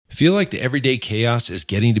Feel like the everyday chaos is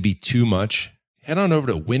getting to be too much? Head on over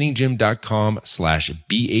to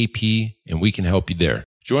winninggym.com/BAP and we can help you there.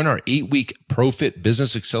 Join our 8-week ProFit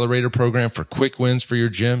Business Accelerator program for quick wins for your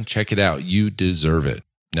gym. Check it out. You deserve it.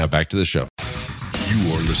 Now back to the show.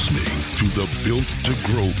 You are listening to the Built to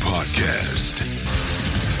Grow podcast.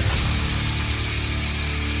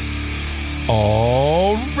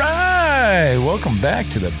 All right. Welcome back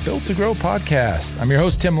to the Built to Grow podcast. I'm your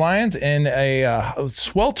host, Tim Lyons, in a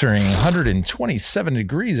sweltering 127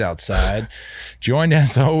 degrees outside, joined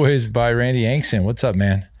as always by Randy Angson. What's up,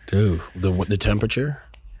 man? Dude, the temperature?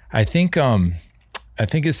 I think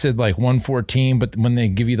it said like 114, but when they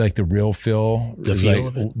give you like the real feel, of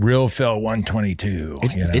it? Real feel 122.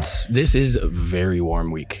 This is a very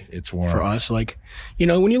warm week. It's warm for us. Like,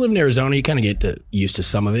 when you live in Arizona, you kind of get used to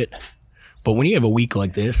some of it. But when you have a week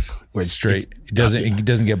like this, where it's straight, it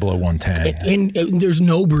doesn't get below 110. And there's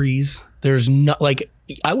no breeze. There's not like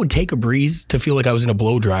I would take a breeze to feel like I was in a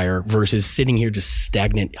blow dryer versus sitting here just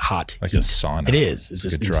stagnant hot. Like heat. a sauna. It is. It's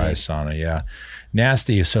like just a dry sauna. Yeah,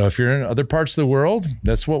 nasty. So if you're in other parts of the world,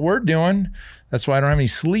 that's what we're doing. That's why I don't have any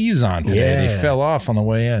sleeves on today. Yeah. They fell off on the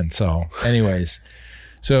way in. So, anyways.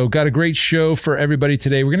 So got a great show for everybody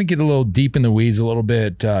today. We're going to get a little deep in the weeds a little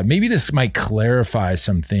bit. Maybe this might clarify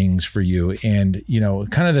some things for you. And,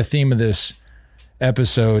 kind of the theme of this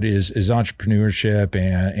episode is entrepreneurship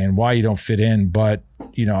and why you don't fit in. But,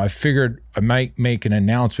 I figured I might make an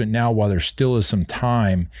announcement now while there still is some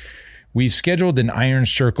time. We've scheduled an Iron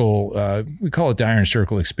Circle, we call it the Iron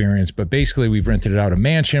Circle experience, but basically we've rented it out a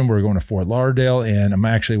mansion. We're going to Fort Lauderdale, and I'm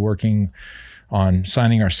actually working on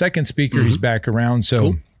signing our second speaker. Mm-hmm. He's back around. So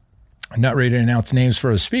cool. I'm not ready to announce names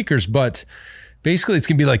for the speakers, but basically it's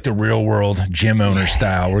going to be like the real world gym owner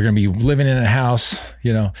style. We're going to be living in a house,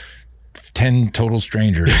 10 total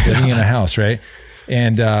strangers living in a house, right?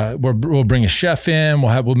 And we'll bring a chef in.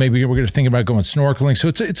 We're going to think about going snorkeling. So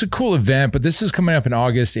it's a cool event, but this is coming up in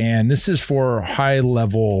August, and this is for high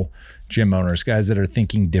level gym owners, guys that are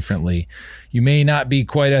thinking differently. You may not be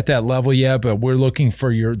quite at that level yet, but we're looking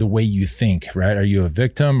for the way you think, right? Are you a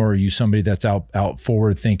victim, or are you somebody that's out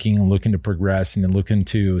forward thinking and looking to progress and looking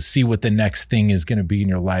to see what the next thing is going to be in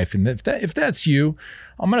your life? And if that's you,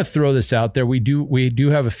 I'm going to throw this out there. We do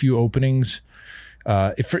have a few openings.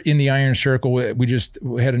 In the Iron Circle,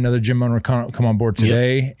 we had another gym owner come on board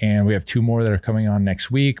today, yep. And we have 2 more that are coming on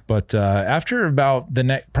next week. But after about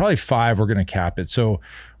probably 5, we're going to cap it. So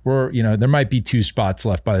there might be 2 spots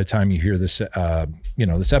left by the time you hear this,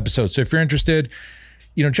 this episode. So if you're interested,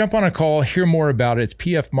 jump on a call, hear more about it. It's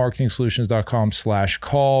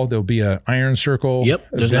pfmarketingsolutions.com/call. There'll be an Iron Circle. Yep.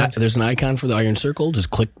 There's an icon for the Iron Circle.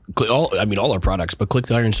 Just click all our products, but click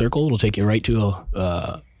the Iron Circle. It'll take you right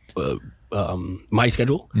to my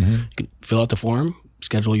schedule. Mm-hmm. You can fill out the form,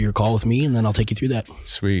 schedule your call with me, and then I'll take you through that.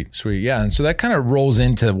 Sweet. Yeah. And so that kind of rolls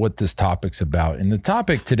into what this topic's about. And the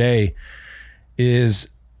topic today is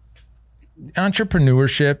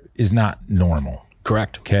entrepreneurship is not normal.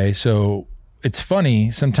 Correct. Okay. So it's funny.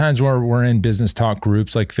 Sometimes we're in business talk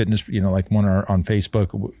groups like fitness, like one on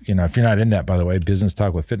Facebook, if you're not in that, by the way, business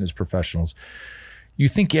talk with fitness professionals, you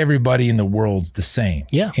think everybody in the world's the same.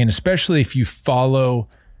 Yeah. And especially if you follow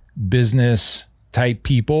business type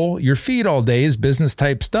people, your feed all day is business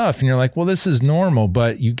type stuff. And you're like, well, this is normal.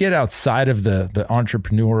 But you get outside of the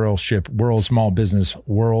entrepreneurship world, small business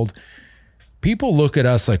world, people look at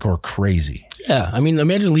us like we're crazy. Yeah. I mean,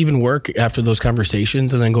 imagine leaving work after those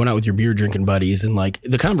conversations and then going out with your beer drinking buddies, and like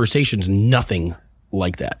the conversation's nothing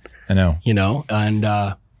like that. I know. And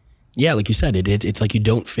like you said, it's like you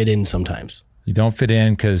don't fit in sometimes. You don't fit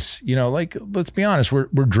in because, let's be honest,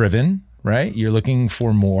 we're driven, right? You're looking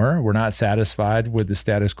for more. We're not satisfied with the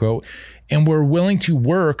status quo, and we're willing to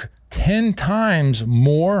work 10 times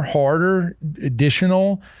more, harder,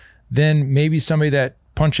 additional than maybe somebody that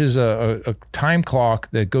punches a time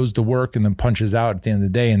clock that goes to work and then punches out at the end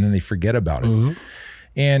of the day, and then they forget about it. Mm-hmm.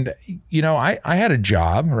 And, I had a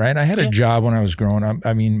job, right? I had a job when I was growing up.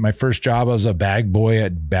 I mean, my first job, I was a bag boy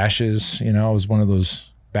at Bash's. I was one of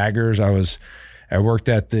those baggers. I worked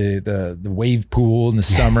at the wave pool in the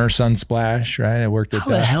summer, Sunsplash, right? I worked at How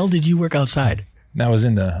the hell did you work outside? I was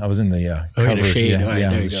in the cover. The shade. Yeah, right,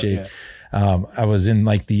 it was the shade. Yeah. I was in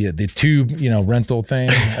like the tube, rental thing,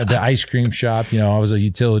 the ice cream shop. I was a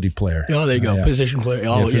utility player. Oh, there you go. Position player.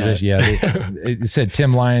 Oh, It said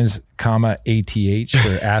Tim Lyons, ATH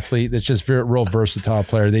for athlete. That's just real versatile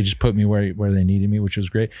player. They just put me where they needed me, which was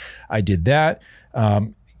great. I did that.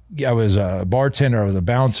 I was a bartender. I was a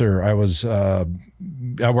bouncer. I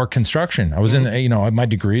worked construction. I was in, my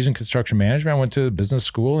degrees in construction management. I went to business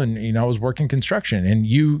school, and I was working construction. And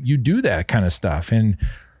you do that kind of stuff. And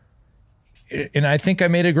and I think I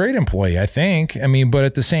made a great employee. I mean, but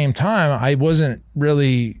at the same time, I wasn't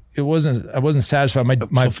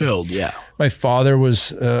satisfied. My fulfilled. Yeah. My father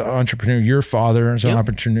was an entrepreneur. Your father is an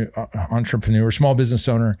entrepreneur, small business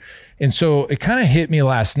owner. And so it kind of hit me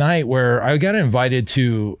last night where I got invited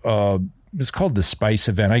to, it's called the Spice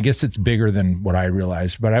event. I guess it's bigger than what I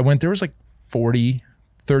realized, but I went, there was like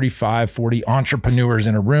 35, 40 entrepreneurs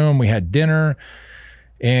in a room. We had dinner.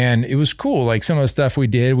 And it was cool. Like some of the stuff we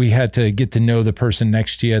did, we had to get to know the person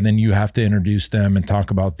next to you, and then you have to introduce them and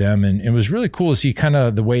talk about them. And it was really cool to see kind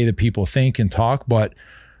of the way that people think and talk. But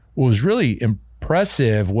what was really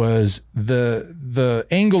impressive was the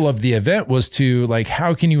angle of the event was to like,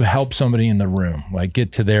 how can you help somebody in the room, like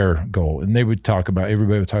get to their goal? And everybody would talk about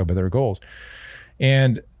their goals.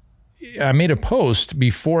 And I made a post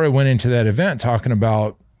before I went into that event talking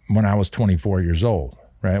about when I was 24 years old,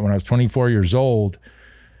 right? When I was 24 years old,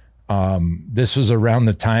 this was around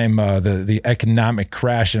the time the economic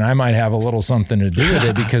crash, and I might have a little something to do with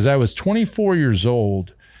it because I was 24 years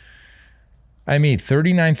old. I made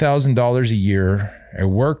 $39,000 a year. I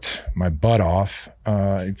worked my butt off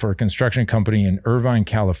for a construction company in Irvine,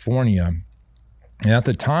 California. And at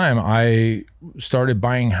the time, I started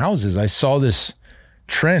buying houses. I saw this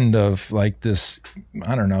trend of like this,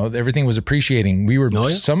 I don't know, everything was appreciating. We were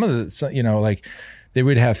some of the, you know, like they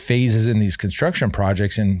would have phases in these construction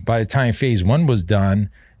projects. And by the time phase one was done,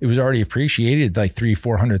 it was already appreciated like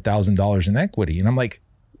 $300,000-$400,000 in equity. And I'm like,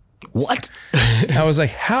 what? I was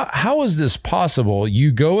like, how is this possible?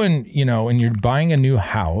 You go and, you know, and you're buying a new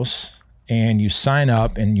house and you sign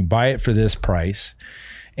up and you buy it for this price.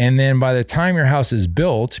 And then by the time your house is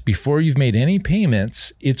built, before you've made any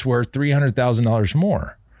payments, it's worth $300,000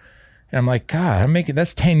 more. And I'm like, God,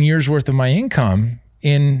 that's 10 years worth of my income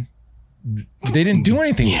they didn't do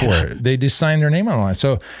anything for it. They just signed their name on the line.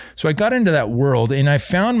 So I got into that world and I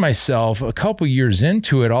found myself a couple years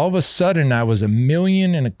into it. All of a sudden I was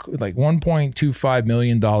 $1.25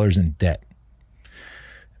 million in debt.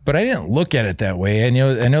 But I didn't look at it that way. I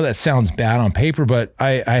know that sounds bad on paper, but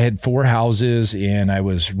I had 4 houses and I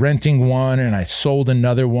was renting one and I sold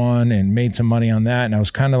another one and made some money on that. And I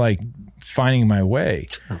was kind of like finding my way.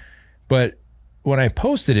 Sure. But when I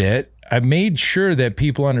posted it, I made sure that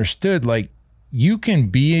people understood, like, you can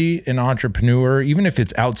be an entrepreneur, even if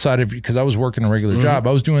it's outside of, because I was working a regular job.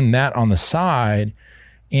 I was doing that on the side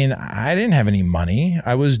and I didn't have any money.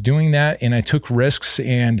 I was doing that and I took risks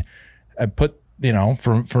and I put, you know,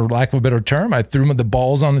 for lack of a better term, I threw the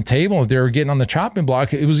balls on the table. If they were getting on the chopping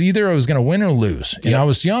block, it was either I was going to win or lose. And I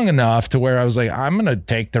was young enough to where I was like, I'm going to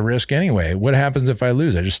take the risk anyway. What happens if I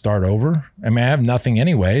lose? I just start over. I mean, I have nothing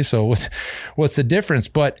anyway. So what's the difference?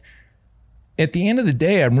 But at the end of the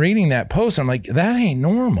day, I'm reading that post. I'm like, that ain't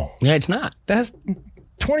normal. Yeah, it's not. That's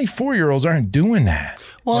 24-year-olds aren't doing that.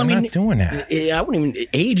 Well, They're I mean, not doing that.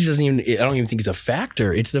 Age doesn't even, I don't even think it's a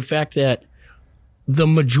factor. It's the fact that the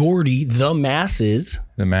majority, the masses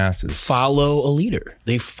follow a leader.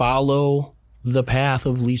 They follow the path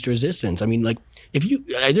of least resistance. I mean, like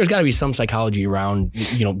there's gotta be some psychology around,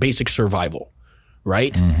 you know, basic survival,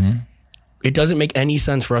 right? Mm-hmm. It doesn't make any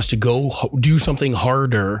sense for us to go do something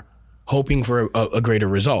harder hoping for a greater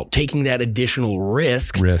result. Taking that additional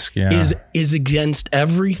risk is against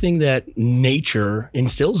everything that nature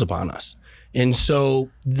instills upon us. And so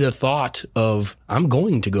the thought of, I'm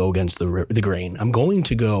going to go against the grain, I'm going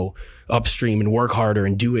to go upstream and work harder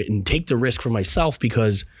and do it and take the risk for myself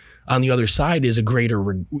because on the other side is a greater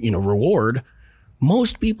reward.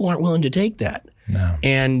 Most people aren't willing to take that. No.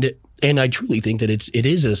 And I truly think that it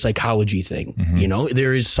is a psychology thing. Mm-hmm. You know,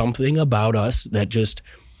 there is something about us that just,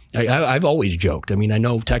 I've always joked. I mean, I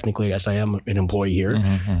know technically, yes, I am an employee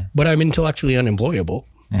here, but I'm intellectually unemployable.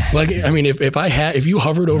 Like, I mean, if you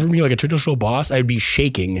hovered over me like a traditional boss, I'd be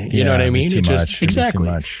shaking. You know what I mean?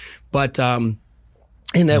 Exactly. But, and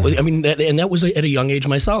that was, I mean, that was at a young age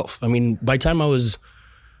myself. I mean, by the time I was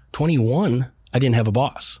 21, I didn't have a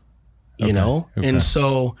boss, you know? Okay. And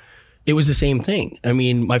so it was the same thing. I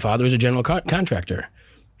mean, my father was a general contractor.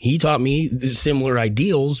 He taught me similar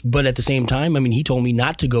ideals, but at the same time, I mean, he told me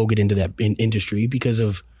not to go get into that industry because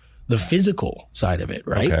of the physical side of it,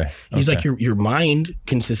 right? Okay. He's like, your mind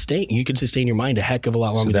can sustain your mind a heck of a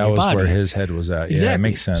lot longer than your body. So that was where his head was at. Exactly. Yeah, it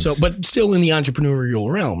makes sense. So, but still in the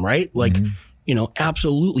entrepreneurial realm, right? Like, you know,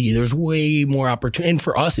 absolutely, there's way more opportunity. And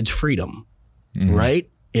for us, it's freedom, right?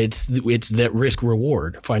 It's that risk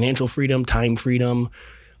reward, financial freedom, time freedom,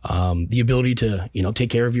 the ability to, you know, take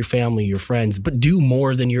care of your family, your friends, but do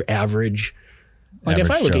more than your average. Like if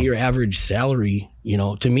I look at your average salary, you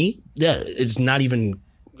know, to me, it's not even,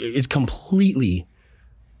 it's completely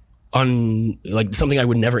like something I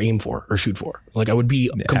would never aim for or shoot for. Like I would be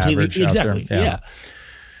completely average out exactly. there. Yeah.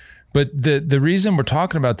 But the reason we're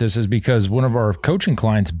talking about this is because one of our coaching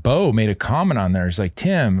clients, Bo, made a comment on there. He's like,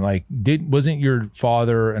 Tim, like, wasn't your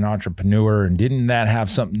father an entrepreneur, and didn't that have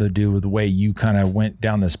something to do with the way you kind of went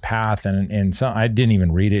down this path? And so I didn't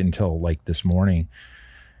even read it until like this morning.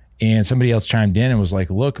 And somebody else chimed in and was like,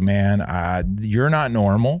 look, man, you're not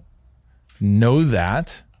normal. Know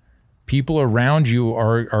that. People around you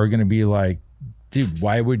are going to be like, dude,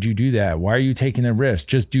 why would you do that? Why are you taking the risk?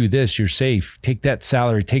 Just do this. You're safe. Take that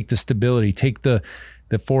salary. Take the stability. Take the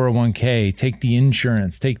 401k. Take the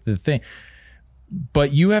insurance. Take the thing.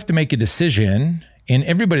 But you have to make a decision. And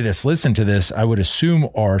everybody that's listened to this, I would assume,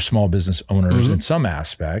 are small business owners in some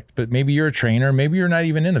aspect. But maybe you're a trainer. Maybe you're not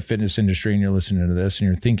even in the fitness industry and you're listening to this and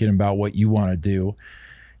you're thinking about what you want to do.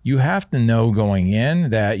 You have to know going in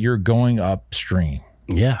that you're going upstream.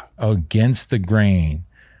 Yeah. Against the grain.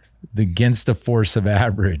 Against the force of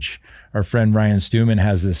average. Our friend Ryan Stewman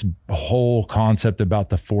has this whole concept about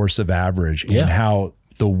the force of average and how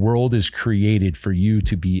the world is created for you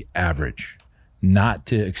to be average, not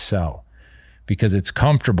to excel, because it's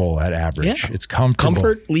comfortable at average. It's comfortable.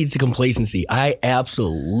 Comfort leads to complacency. I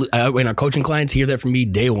absolutely, when our coaching clients hear that from me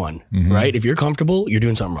day one, right? If you're comfortable, you're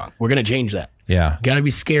doing something wrong. We're going to change that. Yeah. Got to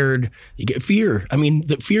be scared. You get fear. I mean,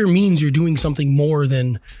 the fear means you're doing something more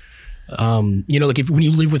than, like when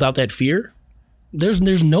you live without that fear, there's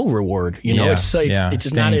no reward. It's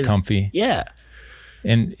just not as comfy. Yeah.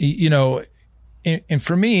 And and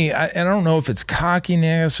for me, I don't know if it's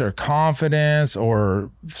cockiness or confidence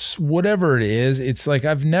or whatever it is. It's like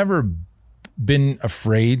I've never been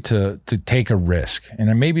afraid to take a risk.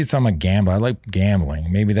 And maybe it's I'm a gambler. I like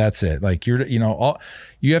gambling. Maybe that's it. Like you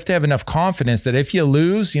have to have enough confidence that if you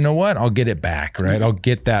lose, you know what? I'll get it back, right? I'll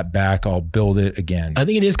get that back. I'll build it again. I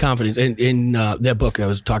think it is confidence. And in that book I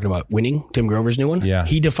was talking about, Winning, Tim Grover's new one. Yeah.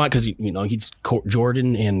 He defined, because he's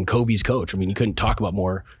Jordan and Kobe's coach. I mean, he couldn't talk about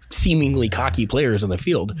more seemingly cocky players on the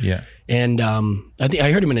field. Yeah. And I think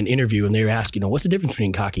I heard him in an interview, and they were asking, what's the difference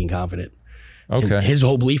between cocky and confident? Okay. And his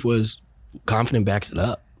whole belief was confident backs it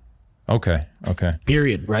up. Okay.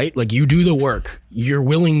 Period, right? Like you do the work. You're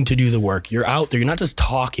willing to do the work. You're out there. You're not just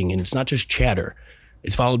talking, and it's not just chatter.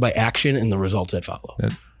 It's followed by action and the results that follow.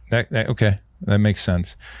 Okay. That makes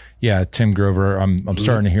sense. Yeah, Tim Grover, I'm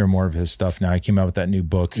starting to hear more of his stuff now. He came out with that new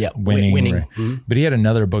book, Winning. Right? But he had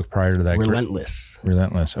another book prior to that. Relentless.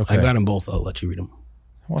 Okay. I got them both. I'll let you read them.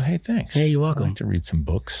 Well, hey, thanks. Hey, you're welcome. I like to read some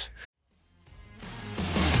books.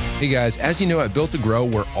 Hey guys, as you know, at Built to Grow,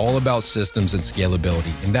 we're all about systems and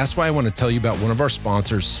scalability. And that's why I want to tell you about one of our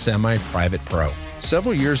sponsors, Semi-Private Pro.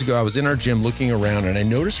 Several years ago, I was in our gym looking around and I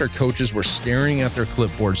noticed our coaches were staring at their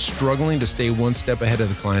clipboards, struggling to stay one step ahead of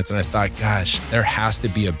the clients. And I thought, gosh, there has to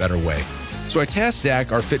be a better way. So I tasked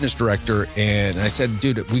Zach, our fitness director, and I said,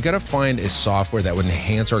 dude, we got to find a software that would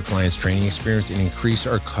enhance our clients' training experience and increase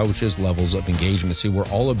our coaches' levels of engagement. See, we're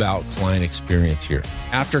all about client experience here.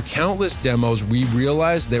 After countless demos, we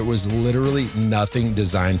realized there was literally nothing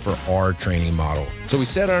designed for our training model. So we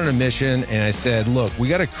set out on a mission, and I said, look, we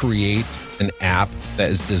got to create an app that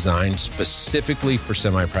is designed specifically for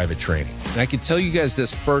semi-private training. And I can tell you guys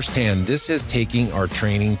this firsthand, this is taking our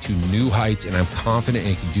training to new heights, and I'm confident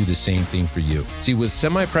it can do the same thing for you. See, with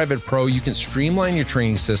Semi-Private Pro, you can streamline your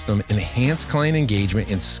training system, enhance client engagement,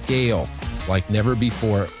 and scale like never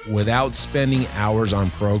before without spending hours on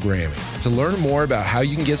programming. To learn more about how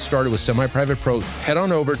you can get started with Semi-Private Pro, head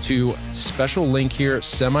on over to special link here,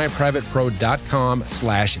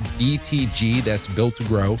 semiprivatepro.com/BTG. That's Built to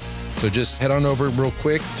Grow. So just head on over real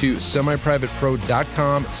quick to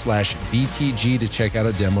semiprivatepro.com/BTG to check out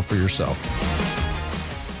a demo for yourself.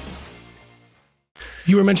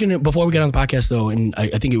 You were mentioning it before we got on the podcast, though, and I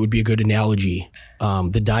think it would be a good analogy,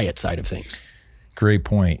 the diet side of things. Great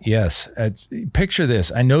point. Yes. Picture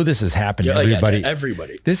this. I know this has happened to everybody. Yeah, to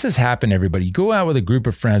everybody. This has happened to everybody. You go out with a group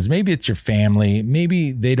of friends. Maybe it's your family.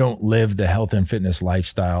 Maybe they don't live the health and fitness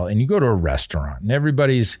lifestyle. And you go to a restaurant and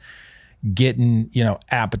everybody's getting,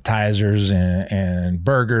 appetizers and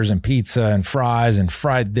burgers and pizza and fries and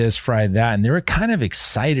fried this, fried that. And they were kind of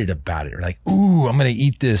excited about it. They're like, ooh, I'm going to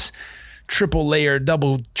eat this triple layer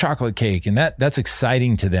double chocolate cake, and that's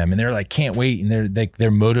exciting to them, and they're like can't wait, and they're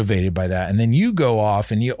motivated by that. And then you go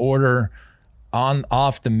off and you order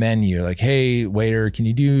off the menu, like, hey waiter, can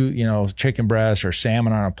you do chicken breast or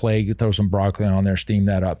salmon on a plate, you throw some broccoli on there, steam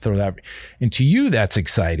that up, throw that. And to you that's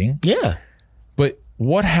exciting, but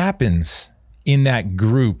what happens in that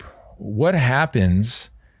group? What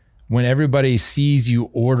happens when everybody sees you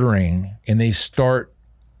ordering and they start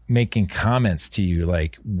making comments to you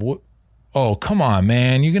like, Oh, come on,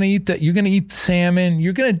 man. You're going to eat that. You're going to eat the salmon.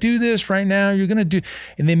 You're going to do this right now. You're going to do,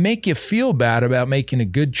 and they make you feel bad about making a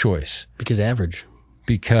good choice. Because average.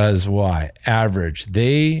 Because why? Average.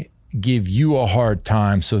 They give you a hard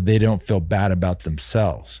time so they don't feel bad about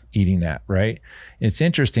themselves eating that, right? It's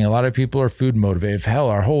interesting. A lot of people are food motivated. Hell,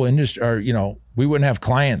 our whole industry, we wouldn't have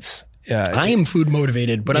clients. I am food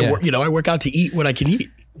motivated, but I work out to eat what I can eat.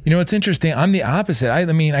 It's interesting. I'm the opposite.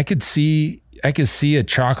 I could see a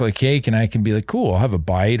chocolate cake and I can be like, cool, I'll have a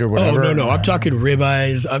bite or whatever. Oh, no. I'm talking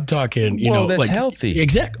ribeyes. I'm talking, that's like healthy.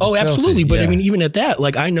 Exactly. Oh, it's absolutely. Healthy. But I mean, even at that,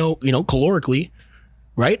 like I know, calorically,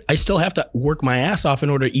 right? I still have to work my ass off in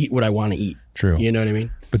order to eat what I want to eat. True. You know what I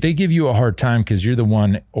mean? But they give you a hard time because you're the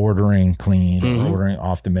one ordering clean or ordering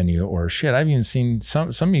off the menu or shit. I've even seen some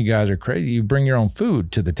of you guys are crazy. You bring your own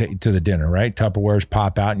food to the dinner, right? Tupperwares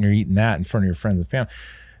pop out and you're eating that in front of your friends and family.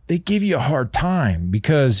 They give you a hard time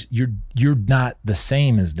because you're not the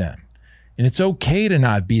same as them. And it's okay to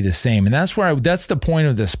not be the same. And that's the point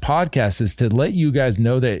of this podcast, is to let you guys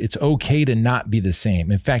know that it's okay to not be the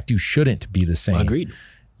same. In fact, you shouldn't be the same. Agreed.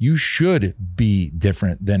 You should be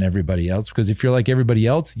different than everybody else, because if you're like everybody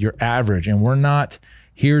else, you're average. And we're not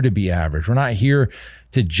here to be average. We're not here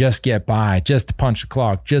to just get by, just to punch the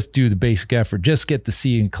clock, just do the basic effort, just get the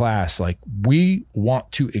C in class. Like, we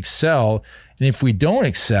want to excel. And if we don't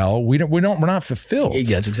excel, we're not fulfilled.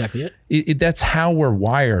 Yeah, that's exactly it. That's how we're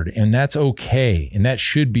wired, and that's okay. And that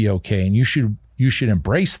should be okay. And you should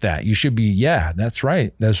embrace that. You should be, yeah, that's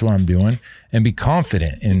right. That's what I'm doing, and be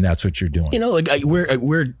confident in that's what you're doing.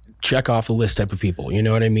 We're check off the list type of people. You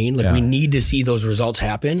know what I mean? Like, we need to see those results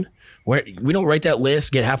happen. We don't write that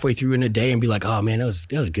list, get halfway through in a day and be like, oh man, that was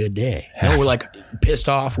a good day. No, we're like pissed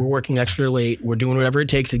off. We're working extra late. We're doing whatever it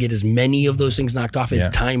takes to get as many of those things knocked off as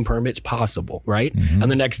time permits possible. Right.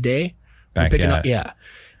 And the next day, we're picking up. Yeah.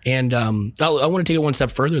 And I want to take it one step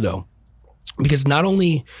further though, because not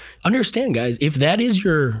only understand, guys, if that is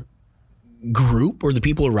your group or the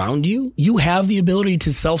people around you, you have the ability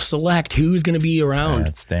to self-select who's going to be around.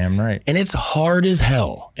 That's damn right. And it's hard as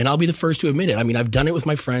hell. And I'll be the first to admit it. I mean, I've done it with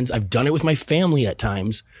my friends. I've done it with my family at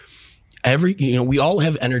times. We all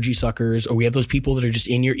have energy suckers, or we have those people that are just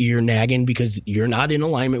in your ear nagging because you're not in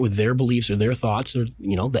alignment with their beliefs or their thoughts or,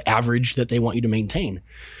 the average that they want you to maintain.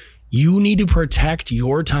 You need to protect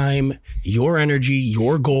your time, your energy,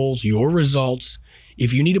 your goals, your results.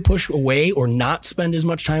 If you need to push away or not spend as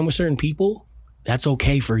much time with certain people, that's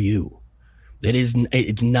okay for you.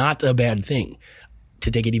 It's not a bad thing. To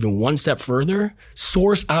take it even one step further,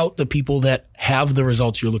 source out the people that have the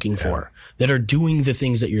results you're looking for, that are doing the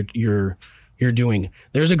things that you're doing.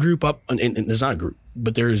 There's a group up, and there's not a group,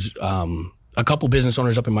 but there's a couple business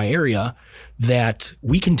owners up in my area that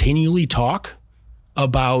we continually talk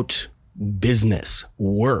about business,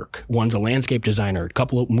 work. One's a landscape designer, a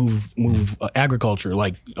couple move agriculture,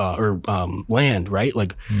 like land, right?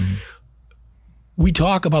 Like we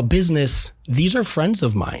talk about business. These are friends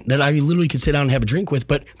of mine that I literally could sit down and have a drink with,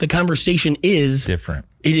 but the conversation is different.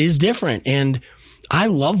 It is different. And I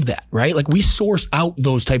love that, right? Like, we source out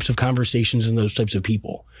those types of conversations and those types of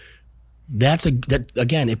people. That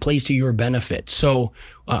again, it plays to your benefit. So,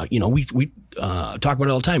 we talk about it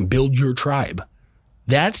all the time. Build your tribe.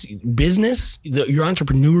 That's business, your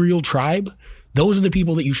entrepreneurial tribe. Those are the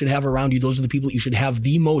people that you should have around you. Those are the people that you should have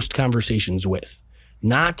the most conversations with.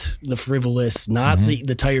 Not the frivolous, not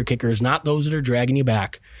the tire kickers, not those that are dragging you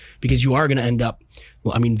back, because you are going to end up,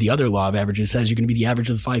 the other law of averages says you're going to be the average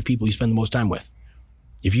of the 5 people you spend the most time with.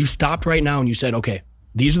 If you stopped right now and you said, okay,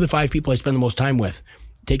 these are the 5 people I spend the most time with,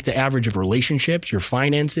 take the average of relationships, your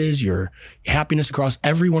finances, your happiness across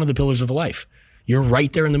every one of the pillars of life. You're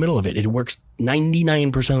right there in the middle of it. It works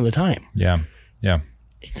 99% of the time. Yeah. Yeah.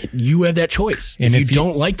 You have that choice. And if you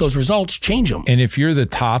don't like those results, change them. And if you're the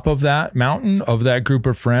top of that mountain, of that group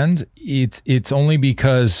of friends, it's only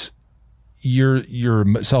because you're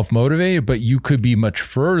self-motivated, but you could be much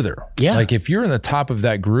further. Yeah. Like, if you're in the top of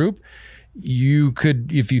that group, you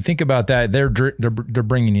could, if you think about that, they're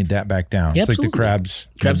bringing you that back down. Yeah, it's absolutely. like the crabs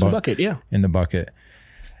in the bucket. Yeah. In the bucket.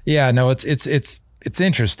 Yeah. No, it's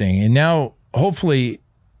interesting. And now, hopefully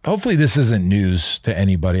this isn't news to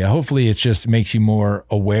anybody. Hopefully it just makes you more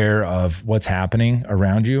aware of what's happening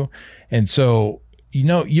around you. And so, you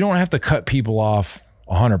don't have to cut people off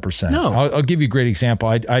 100%. No. I'll give you a great example.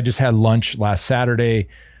 I just had lunch last Saturday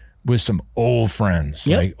with some old friends,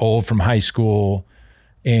 like old from high school.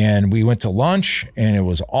 And we went to lunch, and it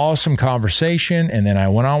was awesome conversation. And then I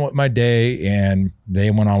went on with my day, and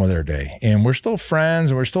they went on with their day. And we're still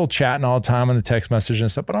friends, and we're still chatting all the time on the text message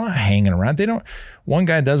and stuff, but I'm not hanging around. One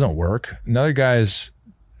guy doesn't work. Another guy's,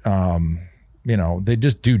 they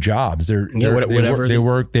just do jobs. They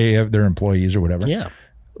have their employees or whatever. Yeah.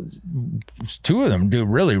 2 of them do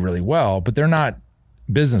really, really well, but they're not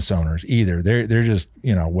business owners either. They're just,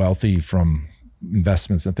 wealthy from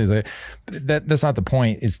investments and things like that. That's not the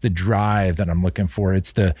point. It's the drive that I'm looking for.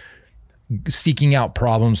 It's the seeking out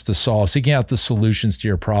problems to solve, seeking out the solutions to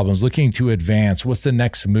your problems, looking to advance. What's the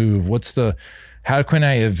next move? How can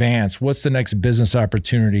I advance? What's the next business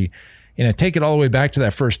opportunity? And I take it all the way back to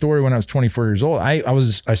that first story when I was 24 years old.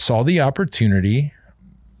 I saw the opportunity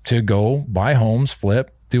to go buy homes,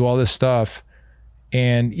 flip, do all this stuff.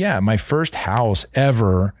 And yeah, my first house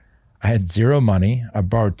ever, I had zero money. I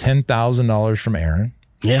borrowed $10,000 from Erin,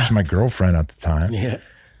 which was my girlfriend at the time. Yeah.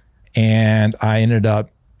 And I ended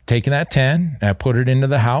up taking that 10 and I put it into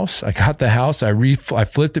the house. I got the house. I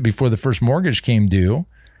flipped it before the first mortgage came due.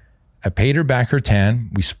 I paid her back her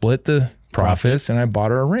 10. We split the profits and I bought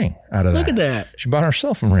her a ring out of that. Look at that. She bought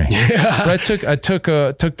herself a ring. Yeah. But I took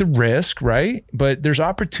the risk, right? But there's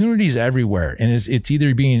opportunities everywhere. And it's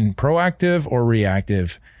either being proactive or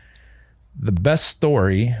reactive. The best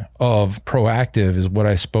story of proactive is what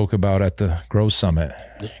I spoke about at the Grow Summit.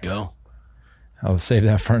 There you go. I'll save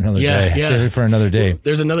that for another day. Yeah. Save it for another day. Well,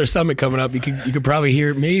 there's another summit coming up. You could probably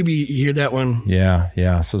hear that one.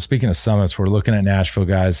 Yeah. So speaking of summits, we're looking at Nashville,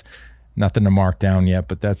 guys. Nothing to mark down yet,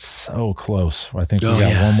 but that's so close. I think we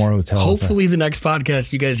got one more hotel. Hopefully the next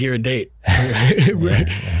podcast, you guys hear a date. There'll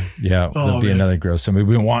be another Grow Summit.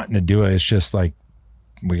 We've been wanting to do it. It's just like,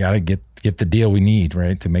 we got to get the deal we need,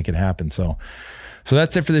 right, to make it happen. So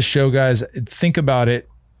that's it for this show, guys. Think about it.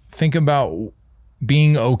 Think about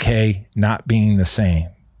being okay, not being the same.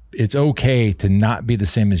 It's okay to not be the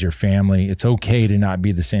same as your family. It's okay to not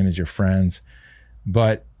be the same as your friends.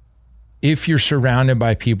 But if you're surrounded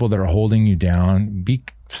by people that are holding you down, be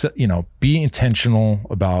intentional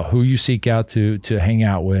about who you seek out to hang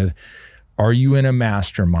out with. Are you in a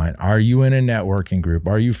mastermind? Are you in a networking group?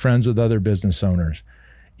 Are you friends with other business owners?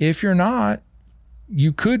 If you're not,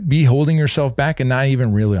 you could be holding yourself back and not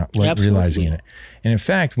even realizing it. And in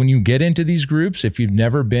fact, when you get into these groups, if you've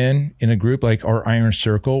never been in a group like our Iron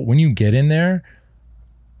Circle, when you get in there,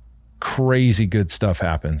 crazy good stuff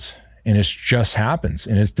happens. And it just happens.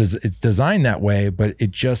 And it's designed that way, but it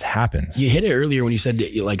just happens. You hit it earlier when you said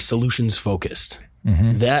like solutions focused.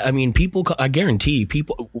 Mm-hmm. People, I guarantee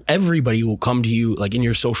everybody will come to you like in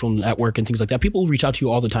your social network and things like that. People will reach out to you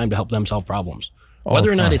all the time to help them solve problems.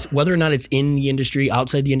 Whether or not it's in the industry,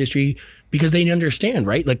 outside the industry, because they understand,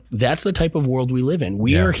 right? Like that's the type of world we live in.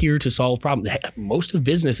 We are here to solve problems. Most of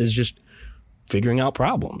business is just figuring out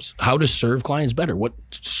problems, how to serve clients better. What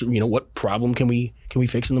problem can we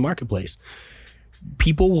fix in the marketplace?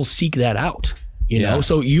 People will seek that out, you know?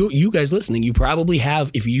 So you guys listening, you probably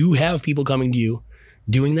have, if you have people coming to you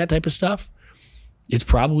doing that type of stuff, it's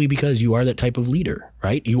probably because you are that type of leader,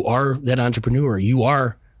 right? You are that entrepreneur. You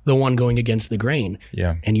are the one going against the grain.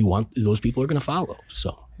 Yeah. And those people are going to follow.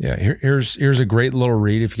 So here's a great little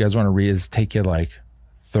read. If you guys want to read it, take you like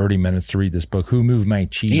 30 minutes to read this book, Who Moved My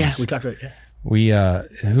Cheese? Yeah, we talked about it.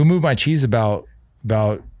 Who Moved My Cheese about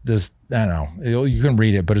this, I don't know, you can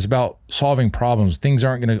read it, but it's about solving problems. Things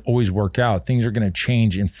aren't going to always work out. Things are going to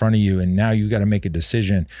change in front of you. And now you got to make a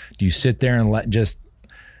decision. Do you sit there and let just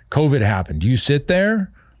COVID happen? Do you sit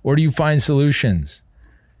there or do you find solutions?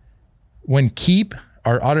 When Keep,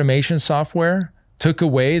 our automation software, took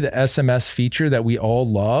away the SMS feature that we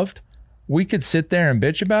all loved, we could sit there and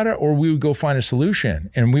bitch about it, or we would go find a solution.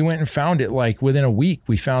 And we went and found it like within a week.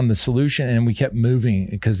 We found the solution and we kept moving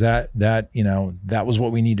because that was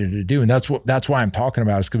what we needed to do. And that's why I'm talking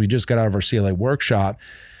about it, is because we just got out of our CLA workshop,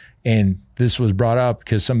 and this was brought up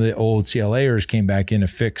because some of the old CLAers came back in to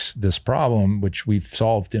fix this problem, which we've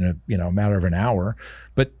solved in a matter of an hour.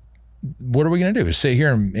 But what are we going to do? Sit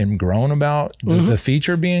here and groan about the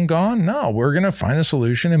feature being gone? No, we're going to find a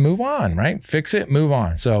solution and move on, right? Fix it, move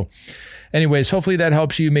on. So anyways, hopefully that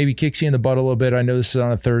helps you, maybe kicks you in the butt a little bit. I know this is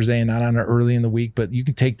on a Thursday and not on an early in the week, but you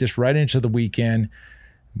can take this right into the weekend,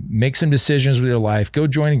 make some decisions with your life, go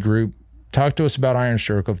join a group, talk to us about Iron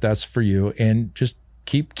Circle if that's for you, and just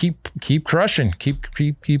keep crushing,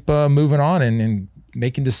 keep moving on and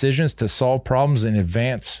making decisions to solve problems and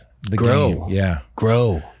advance the game. Yeah.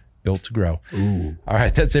 Grow. Built to grow. Ooh. All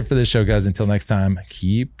right, that's it for this show, guys. Until next time,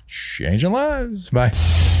 keep changing lives. Bye.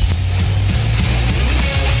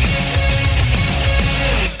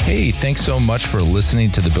 Hey, thanks so much for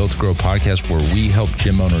listening to the Built to Grow podcast, where we help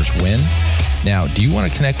gym owners win. Now, do you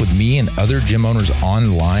want to connect with me and other gym owners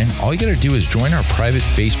online? All you got to do is join our private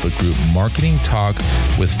Facebook group, Marketing Talk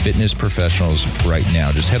with Fitness Professionals, right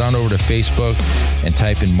now. Just head on over to Facebook and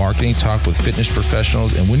type in Marketing Talk with Fitness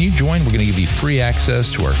Professionals. And when you join, we're going to give you free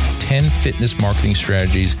access to our 10 fitness marketing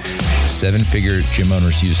strategies 7-figure gym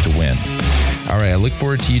owners use to win. All right, I look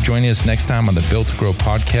forward to you joining us next time on the Built to Grow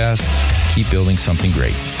podcast. Keep building something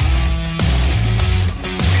great.